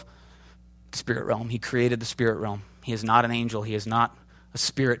above the spirit realm. He created the spirit realm. He is not an angel. He is not a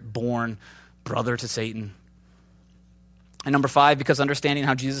spirit-born brother to Satan. And number 5, because understanding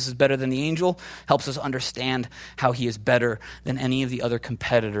how Jesus is better than the angel helps us understand how he is better than any of the other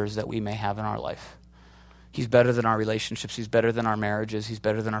competitors that we may have in our life. He's better than our relationships. He's better than our marriages. He's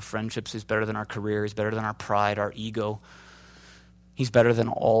better than our friendships. He's better than our career. He's better than our pride, our ego. He's better than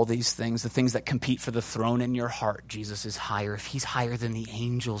all these things, the things that compete for the throne in your heart. Jesus is higher. If he's higher than the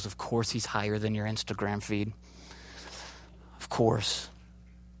angels, of course he's higher than your Instagram feed. Of course.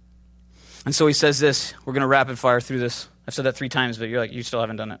 And so he says this. We're going to rapid fire through this. I've said that 3 times, but you're like, you still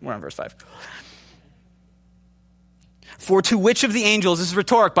haven't done it. We're on verse 5. For to which of the angels, this is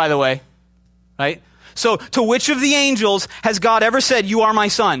rhetoric, by the way, right? So to which of the angels has God ever said, you are my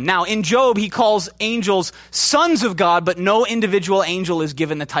son? Now, in Job, he calls angels sons of God, but no individual angel is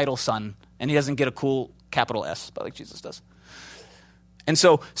given the title son. And he doesn't get a cool capital S, but like Jesus does. And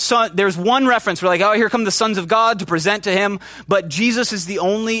so there's one reference. We're like, oh, here come the sons of God to present to him. But Jesus is the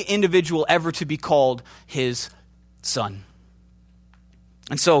only individual ever to be called his son.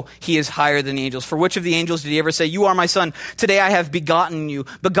 And so he is higher than the angels. For which of the angels did he ever say, you are my son, today I have begotten you?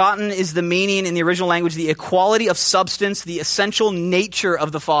 Begotten is the meaning in the original language, the equality of substance, the essential nature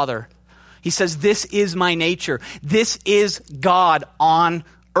of the Father. He says, this is my nature. This is God on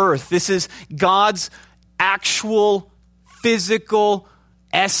earth. This is God's actual physical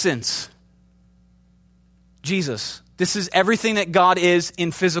essence. Jesus. This is everything that God is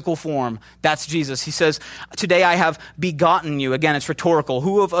in physical form. That's Jesus. He says, today I have begotten you. Again, it's rhetorical.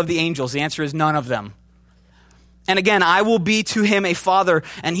 Who of the angels? The answer is none of them. And again, I will be to him a father,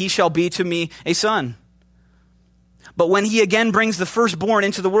 and he shall be to me a son. But when he again brings the firstborn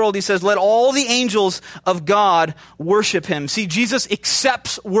into the world, he says, let all the angels of God worship him. See, Jesus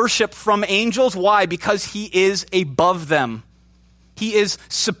accepts worship from angels. Why? Because he is above them. He is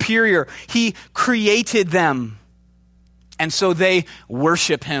superior. He created them. And so they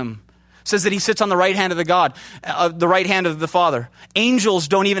worship him. It says that he sits on the right hand of the right hand of the Father. Angels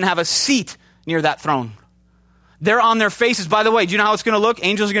don't even have a seat near that throne. They're on their faces. By the way, do you know how it's going to look?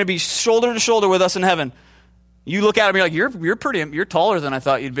 Angels are going to be shoulder to shoulder with us in heaven. You look at him, you're like, you're taller than I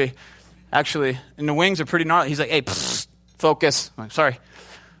thought you'd be. Actually, and the wings are pretty gnarly. He's like, hey, focus. I'm like, sorry.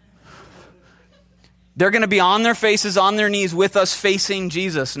 They're going to be on their faces, on their knees with us facing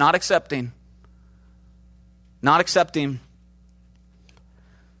Jesus, not accepting. Not accepting.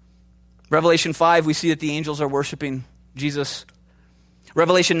 Revelation 5, we see that the angels are worshiping Jesus.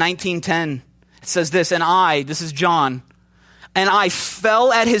 Revelation 19:10, it says this, and I, this is John, and I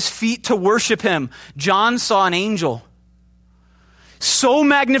fell at his feet to worship him. John saw an angel. So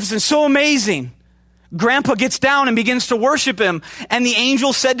magnificent, so amazing. Grandpa gets down and begins to worship him. And the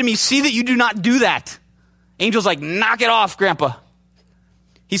angel said to me, see that you do not do that. Angel's like, knock it off, Grandpa.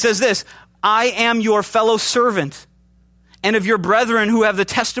 He says this, I am your fellow servant and of your brethren who have the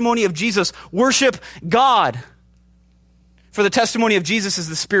testimony of Jesus. Worship God. For the testimony of Jesus is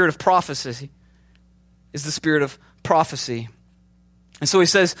the spirit of prophecy. Is the spirit of prophecy. And so he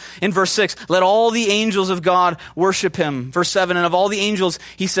says in verse 6, let all the angels of God worship him. Verse 7, and of all the angels,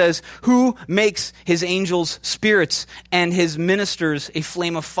 he says, who makes his angels spirits and his ministers a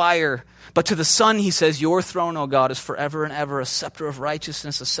flame of fire? But to the Son, he says, your throne, O God, is forever and ever, a scepter of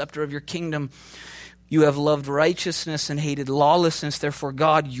righteousness, a scepter of your kingdom. You have loved righteousness and hated lawlessness. Therefore,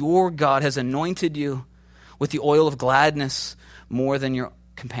 God, your God, has anointed you with the oil of gladness more than your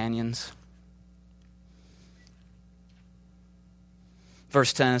companions.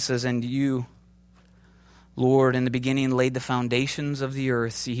 Verse 10 says, and you, Lord, in the beginning laid the foundations of the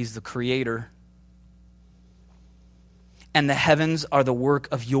earth. See, he's the creator. and the heavens are the work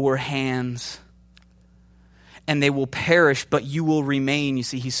of your hands. And they will perish, but you will remain. You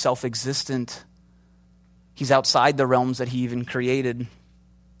see, he's self-existent. He's outside the realms that he even created.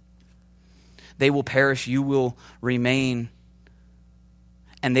 They will perish, you will remain.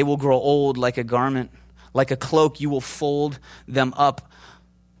 And they will grow old like a garment. Like a cloak, you will fold them up,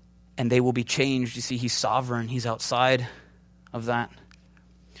 and they will be changed. You see, he's sovereign. He's outside of that.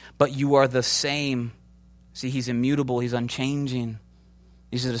 But you are the same. See, he's immutable. He's unchanging.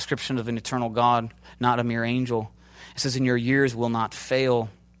 These are the description of an eternal God, not a mere angel. It says, and your years will not fail.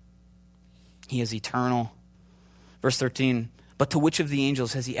 He is eternal. Verse 13, but to which of the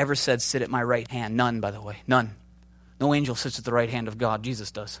angels has he ever said, sit at my right hand? None, by the way. None. No angel sits at the right hand of God.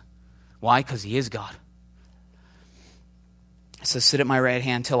 Jesus does. Why? Because he is God. It says, sit at my right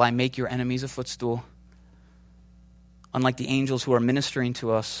hand till I make your enemies a footstool. Unlike the angels who are ministering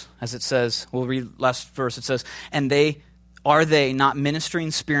to us, as it says, we'll read last verse, it says, and are they not ministering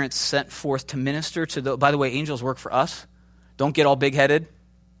spirits sent forth to minister to the, by the way, angels work for us. Don't get all big-headed,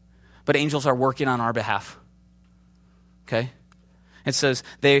 but angels are working on our behalf. Okay? It says,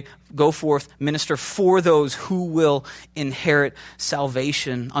 they go forth, minister for those who will inherit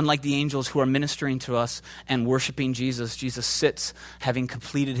salvation. Unlike the angels who are ministering to us and worshiping Jesus, Jesus sits having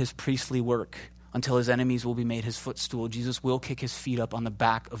completed his priestly work until his enemies will be made his footstool. Jesus will kick his feet up on the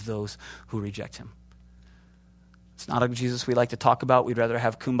back of those who reject him. It's not a Jesus we like to talk about. We'd rather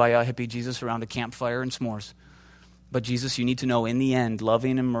have kumbaya hippie Jesus around a campfire and s'mores. But Jesus, you need to know, in the end,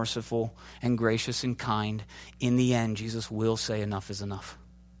 loving and merciful and gracious and kind, in the end, Jesus will say enough is enough.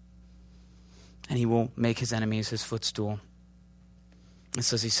 And he will make his enemies his footstool. It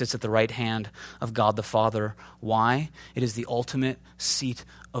says he sits at the right hand of God the Father. Why? It is the ultimate seat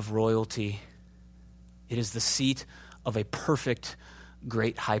of royalty. It is the seat of a perfect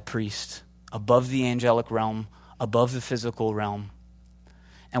great high priest, above the angelic realm, above the physical realm.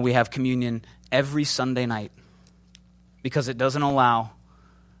 And we have communion every Sunday night, because it doesn't allow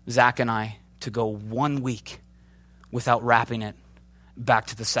Zach and I to go 1 week without wrapping it back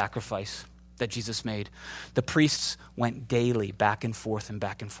to the sacrifice that Jesus made. The priests went daily back and forth and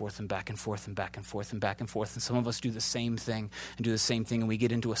back and forth and back and forth and back and forth and back and forth. And some of us do the same thing and do the same thing, and we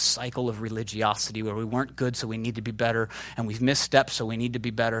get into a cycle of religiosity where we weren't good, so we need to be better, and we've missed steps, so we need to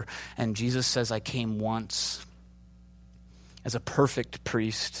be better. And Jesus says, I came once as a perfect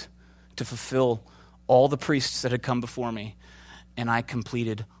priest to fulfill all the priests that had come before me, and I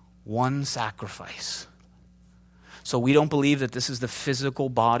completed one sacrifice. So we don't believe that this is the physical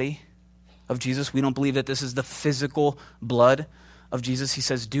body of Jesus. We don't believe that this is the physical blood of Jesus. He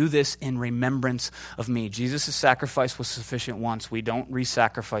says, do this in remembrance of me. Jesus' sacrifice was sufficient once. We don't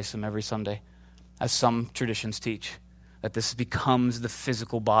re-sacrifice him every Sunday, as some traditions teach, that this becomes the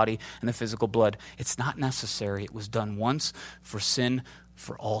physical body and the physical blood. It's not necessary. It was done once for sin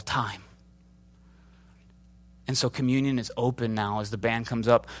for all time. And so communion is open now as the band comes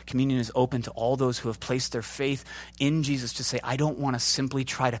up. Communion is open to all those who have placed their faith in Jesus to say, I don't want to simply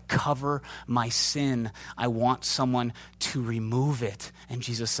try to cover my sin. I want someone to remove it. And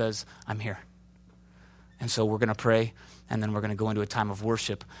Jesus says, I'm here. And so we're going to pray, and then we're going to go into a time of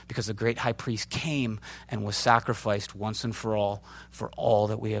worship, because the great high priest came and was sacrificed once and for all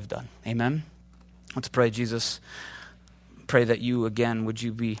that we have done. Amen? Let's pray. Jesus, pray that you, again, would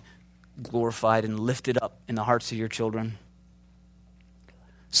you be glorified and lifted up in the hearts of your children.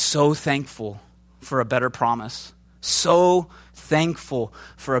 So thankful for a better promise. So thankful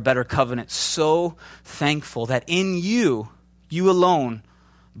for a better covenant. So thankful that in you, you alone,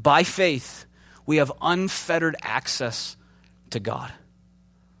 by faith, we have unfettered access to God.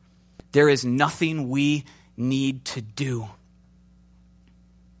 There is nothing we need to do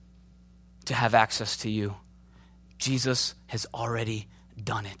to have access to you. Jesus has already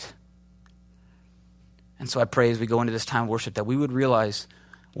done it. And so I pray as we go into this time of worship that we would realize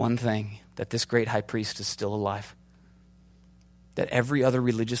one thing, that this great high priest is still alive. That every other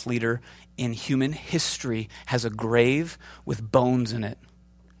religious leader in human history has a grave with bones in it,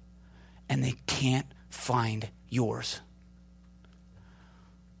 and they can't find yours.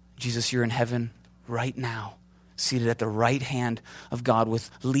 Jesus, you're in heaven right now, seated at the right hand of God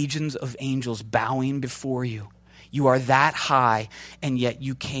with legions of angels bowing before you. You are that high, and yet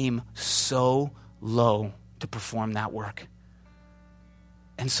you came so low to perform that work.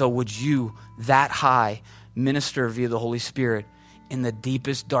 And so would you, that high, minister via the Holy Spirit in the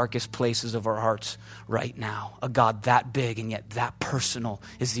deepest, darkest places of our hearts right now. A God that big and yet that personal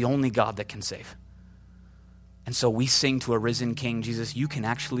is the only God that can save. And so we sing to a risen King. Jesus, you can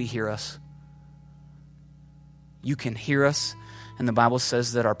actually hear us. You can hear us. And the Bible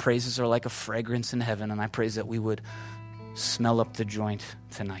says that our praises are like a fragrance in heaven. And I praise that we would smell up the joint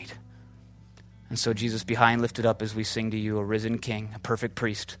tonight. And so, Jesus, be high and lifted up as we sing to you, a risen King, a perfect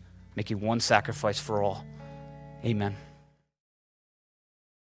priest, making one sacrifice for all. Amen.